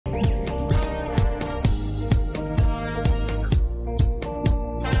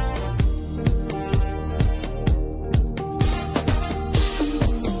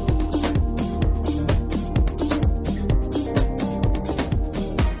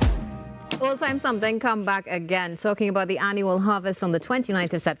Old Time Something come back again, talking about the annual harvest on the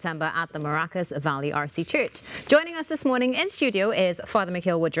 29th of September at the Maracas Valley RC Church. Joining us this morning in studio is Father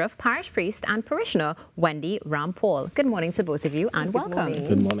Michael Woodruff, parish priest, and parishioner Wendy Rampall. Good morning to both of you and welcome.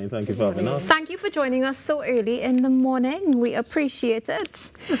 Good morning. Thank you for having us. Thank you for joining us so early in the morning. We appreciate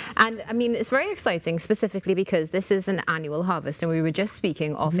it. And I mean, it's very exciting specifically because this is an annual harvest, and we were just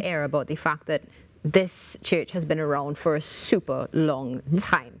speaking off air about the fact that this church has been around for a super long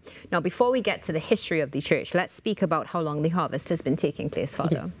time. Now, before we get to the history of the church, let's speak about how long the harvest has been taking place,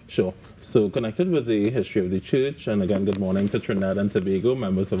 Father. Okay, sure. So, connected with the history of the church, and again, good morning to Trinidad and Tobago,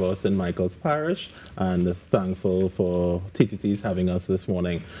 members of our St. Michael's Parish, and thankful for TTT's having us this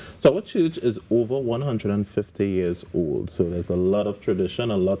morning. So, our church is over 150 years old. So, there's a lot of tradition,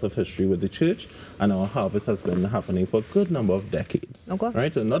 a lot of history with the church, and our harvest has been happening for a good number of decades. Oh, gosh.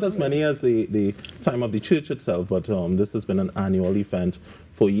 Right? So, not as many as the time of the church itself, but this has been an annual event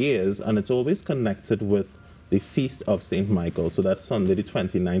for years, and it's always connected with the Feast of St. Michael. So that's Sunday, the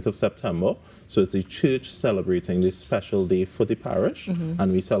 29th of September. So it's the church celebrating this special day for the parish, and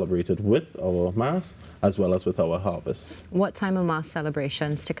we celebrate it with our Mass as well as with our harvest. What time are Mass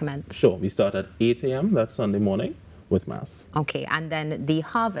celebrations to commence? Sure, we start at 8 a.m. that Sunday morning with Mass. Okay, and then the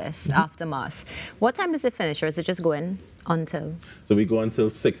harvest after Mass. What time does it finish, or is it just going until? So we go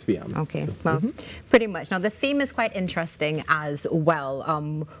until 6 p.m. Okay, well, pretty much. Now, the theme is quite interesting as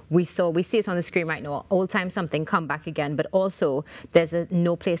well. We see it on the screen right now, Old Time Something, come back again, but also there's a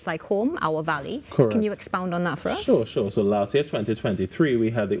No Place Like Home, Our Valley. Correct. Can you expound on that for us? Sure. So last year, 2023, we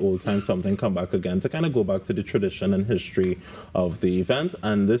had the Old Time Something come back again to kind of go back to the tradition and history of the event.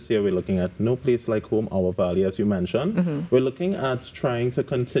 And this year, we're looking at No Place Like Home, Our Valley, as you mentioned. We're looking at trying to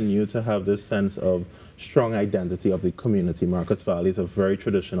continue to have this sense of strong identity of the community. Maracas Valley is a very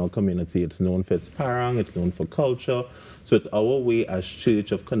traditional community. It's known for its parang, it's known for culture. So it's our way as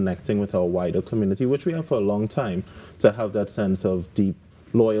church of connecting with our wider community, which we have for a long time, to have that sense of deep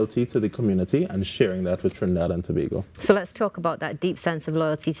loyalty to the community and sharing that with Trinidad and Tobago. So let's talk about that deep sense of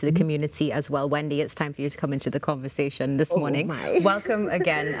loyalty to the community as well. Wendy, it's time for you to come into the conversation this morning. My. Welcome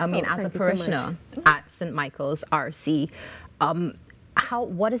again. I mean, as a parishioner at St. Michael's RC,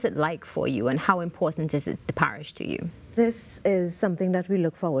 what is it like for you, and how important is it, the parish, to you? This is something that we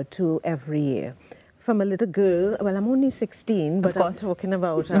look forward to every year. From a little girl, well, I'm only 16, but I'm talking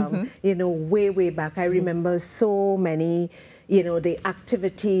about, you know, way back. I remember so many, you know, the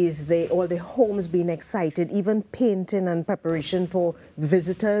activities, all the homes being excited, even painting and preparation for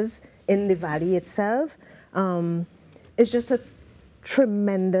visitors in the valley itself. It's just a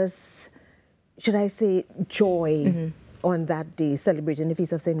tremendous, should I say, joy on that day, celebrating the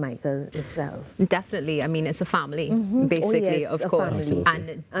Feast of St. Michael itself. Definitely. I mean, it's a family, basically, of course,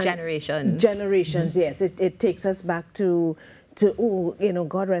 and generations. Generations, yes. It takes us back to, oh, you know,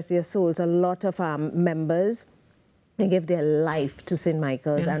 God rest their souls, a lot of members, they give their life to St.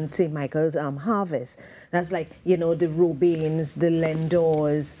 Michael's and St. Michael's harvest. That's like, you know, the Robins, the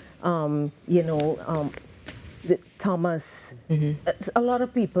Lendors, you know, the Thomas, a lot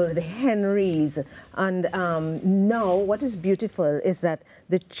of people, the Henrys, and now what is beautiful is that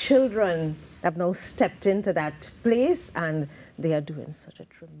the children have now stepped into that place, and they are doing such a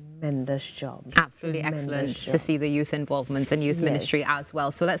tremendous job. Absolutely excellent to see the youth involvement and youth ministry as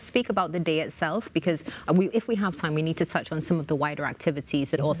well. So let's speak about the day itself, because if we have time, we need to touch on some of the wider activities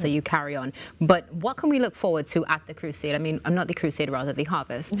that also you carry on. But what can we look forward to at the crusade? I mean, not the crusade, rather the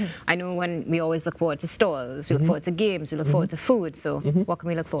harvest. I know when we always look forward to stalls, we look forward to games, we look forward to food. So what can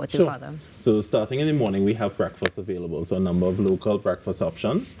we look forward to, Father? So starting in the morning, we have breakfast available. So a number of local breakfast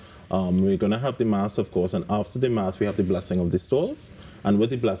options. We're going to have the Mass, of course, and after the Mass, we have the blessing of the stalls. And with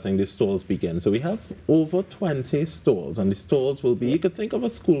the blessing, the stalls begin. So we have over 20 stalls, and the stalls will be, you could think of a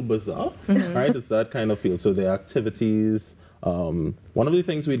school bazaar, right? It's that kind of feel. So the activities, one of the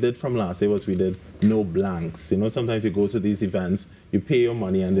things we did from last year was we did no blanks. You know, sometimes you go to these events, you pay your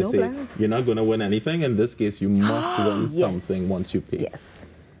money, and they say, you're not going to win anything. In this case, you must win something once you pay. Yes.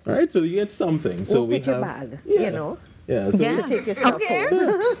 All right, so you get something. So we with have your bag, you know. Yeah, to take yourself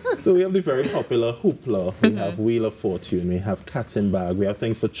home. So we have the very popular hoopla, we have Wheel of Fortune, we have Cat in Bag, we have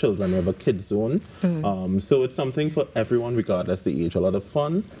things for children, we have a kids zone. So it's something for everyone regardless the age. A lot of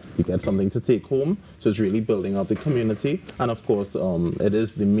fun, you get something to take home, so it's really building up the community. And of course, it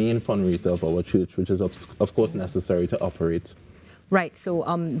is the main fundraiser of our church, which is of course necessary to operate. Right, so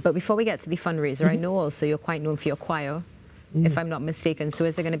but before we get to the fundraiser, I know also you're quite known for your choir, if I'm not mistaken. So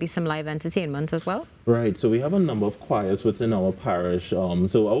is there going to be some live entertainment as well? Right, so we have a number of choirs within our parish.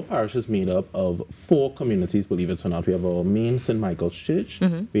 So our parish is made up of 4 communities, believe it or not. We have our main St. Michael's Church,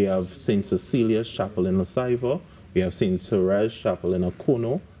 we have St. Cecilia's Chapel in La Saiva, we have St. Therese Chapel in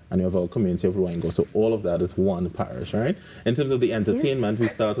Okono, and you have our community of Ruango. So all of that is one parish, right? In terms of the entertainment, we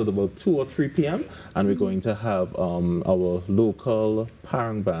start at about 2 or 3 p.m. and we're going to have our local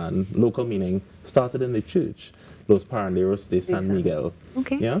parang band, local meaning started in the church, Los Paranderos de San Miguel.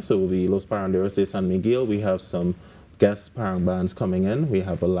 Okay. Yeah, so we'll be Los Paranderos de San Miguel. We have some guest parang bands coming in. We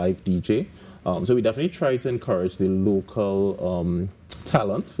have a live DJ. So we definitely try to encourage the local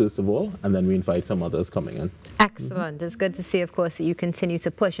talent, first of all, and then we invite some others coming in. Excellent. It's good to see, of course, that you continue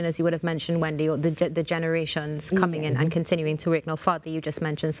to push, and as you would have mentioned, Wendy, the generations coming in and continuing to work. Now, Father, you just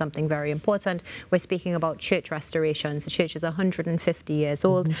mentioned something very important. We're speaking about church restorations. The church is 150 years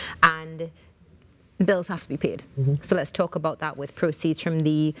old, and bills have to be paid. So let's talk about that with proceeds from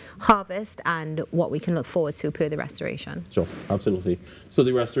the harvest and what we can look forward to per the restoration. Sure, absolutely. So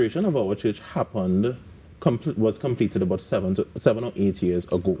the restoration of our church happened, was completed about 7 or 8 years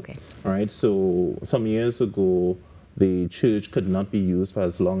ago. Okay. All right, so some years ago, the church could not be used for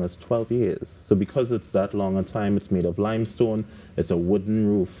as long as 12 years. So because it's that long a time, it's made of limestone, it's a wooden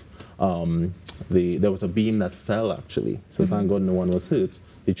roof. There was a beam that fell, actually. So thank God no one was hurt.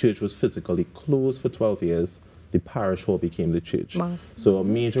 The church was physically closed for 12 years. The parish hall became the church. Wow. So a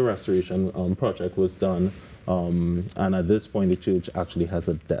major restoration project was done. And at this point, the church actually has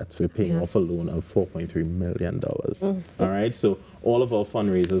a debt. We're paying off a loan of $4.3 million. All right, so all of our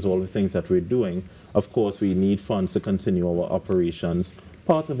fundraisers, all the things that we're doing, of course, we need funds to continue our operations.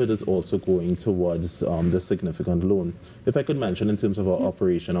 Part of it is also going towards the significant loan. If I could mention, in terms of our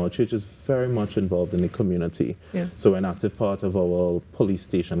operation, our church is very much involved in the community. So we're an active part of our police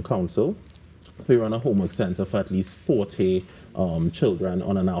station council. We run a homework center for at least 40 children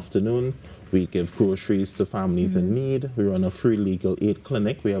on an afternoon. We give groceries to families in need. We run a free legal aid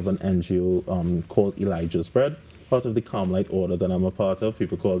clinic. We have an NGO called Elijah's Bread, part of the Carmelite order that I'm a part of.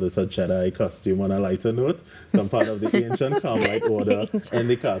 People call this a Jedi costume on a lighter note. I'm part of the ancient Carmelite order in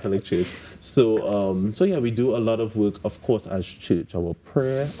the Catholic Church. So, yeah, we do a lot of work, of course, as church. Our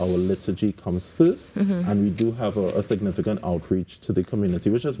prayer, our liturgy comes first, and we do have a significant outreach to the community,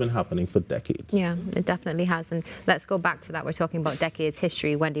 which has been happening for decades. Yeah, it definitely has. And let's go back to that. We're talking about decades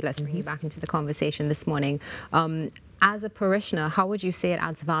history. Wendy, let's bring you back into the conversation this morning. As a parishioner, how would you say it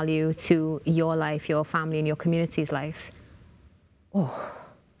adds value to your life, your family, and your community's life? Oh,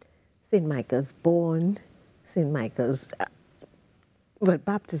 St. Michael's born, St. Michael's, well,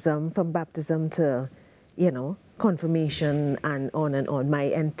 baptism, from baptism to, you know, confirmation and on. My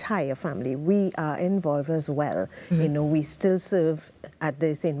entire family, we are involved as well. You know, we still serve at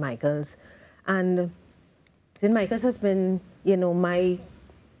the St. Michael's. And St. Michael's has been, you know, my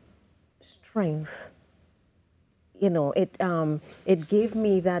strength. You know, it gave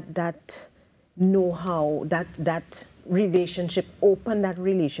me that know-how, that relationship, open that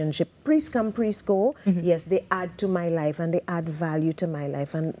relationship. Priest come, priest go. Yes, they add to my life and they add value to my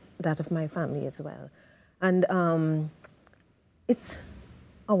life and that of my family as well. And it's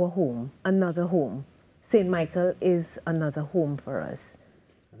our home, another home. St. Michael is another home for us.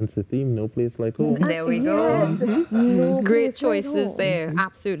 It's a theme, no place like home. There we go. Yes. No Great place like choices home. there.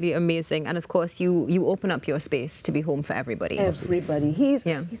 Absolutely amazing. And of course, you open up your space to be home for everybody. Everybody. He's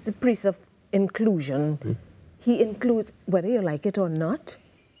the priest of inclusion. He includes, whether you like it or not,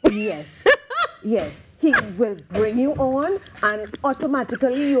 yes. Yes. He will bring you on and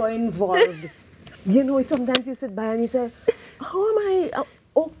automatically you're involved. You know, sometimes you sit by and you say, how am I?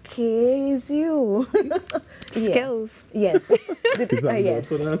 Okay, it's you. Skills. Yes. Yes.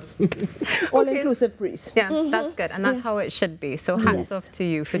 All-inclusive priest. Yeah, that's good. And that's how it should be. So hats off to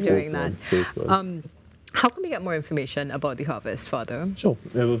you for doing that. How can we get more information about the harvest, Father? Sure.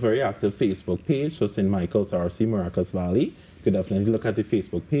 We have a very active Facebook page, so St. Michael's RC Maracas Valley. You could definitely look at the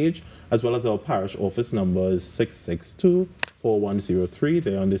Facebook page, as well as our parish office number is 662-4103.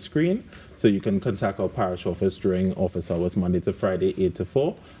 They're on the screen. So you can contact our parish office during office hours, Monday to Friday, 8 to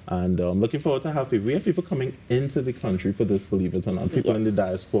 4. And looking forward to have people. We have people coming into the country for this, believe it or not. People in the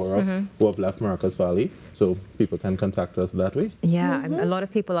diaspora who have left Maracas Valley. So people can contact us that way. Yeah, a lot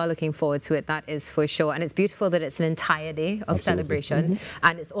of people are looking forward to it, that is for sure. And it's beautiful that it's an entire day of celebration.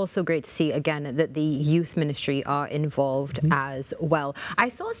 And it's also great to see, again, that the youth ministry are involved as well. I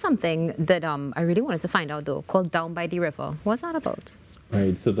saw something that I really wanted to find out, though, called Down by the River. What's that about?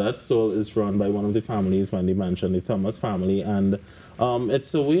 Right, so that stall is run by one of the families Wendy mentioned, the Thomas family, and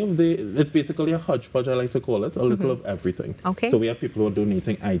It's a way of it's basically a hodgepodge, I like to call it, a little of everything. Okay. So we have people who are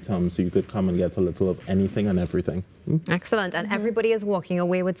donating items, so you could come and get a little of anything and everything. Excellent. And everybody is walking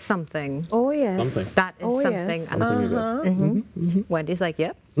away with something. Oh, yes. Something. That is something. Yes. And Wendy's like,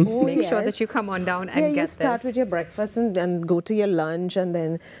 yep. Oh, Make sure that yes. you come on down and Yeah, get you start this. with your breakfast and go to your lunch and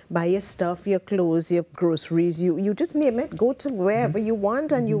then buy your stuff, your clothes, your groceries. You just name it. Go to wherever you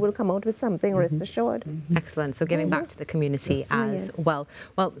want and you will come out with something, rest assured. Excellent. So giving back to the community as well.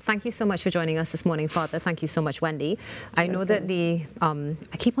 Well, thank you so much for joining us this morning, Father. Thank you so much, Wendy. I know that the,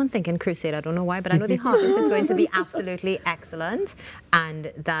 I keep on thinking crusade, I don't know why, but I know the harvest is going to be absolutely excellent,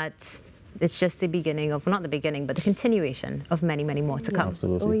 and that it's just the beginning of, not the beginning, but the continuation of many, many more to come.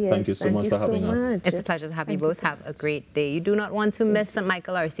 Absolutely. Oh, yes. Thank you so much for having us. It's a pleasure to have you both. Have a great day. You do not want to miss St.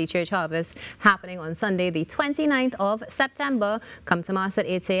 Michael RC Church Harvest happening on Sunday, the 29th of September. Come to Mass at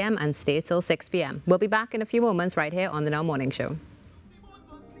 8 a.m. and stay till 6 p.m. We'll be back in a few moments right here on the Now Morning Show.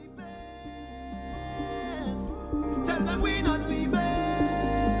 Tell them we not leaving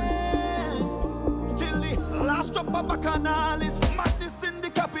till the last drop of a canal is